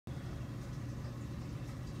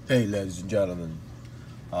Hey, ladies and gentlemen,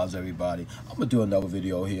 how's everybody? I'm gonna do another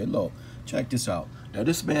video here. Look, check this out. Now,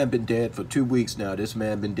 this man been dead for 2 weeks now. This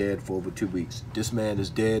man been dead for over 2 weeks. This man is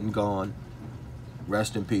dead and gone.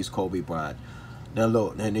 Rest in peace, Kobe Bryant. Now,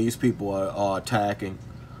 look, and these people are attacking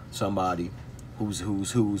somebody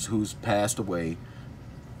who's passed away.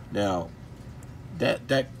 Now,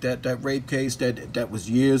 that rape case that was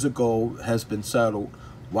years ago has been settled.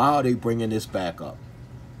 Why are they bringing this back up?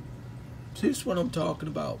 See, this is what I'm talking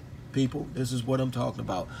about, people. This is what I'm talking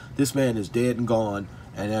about. This man is dead and gone,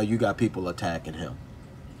 and now you got people attacking him.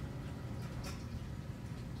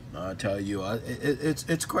 I tell you,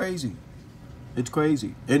 it's crazy. It's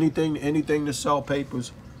crazy. Anything to sell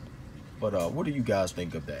papers. But what do you guys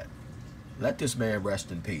think of that? Let this man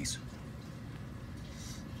rest in peace.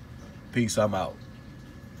 Peace. I'm out.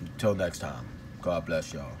 Until next time. God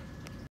bless y'all.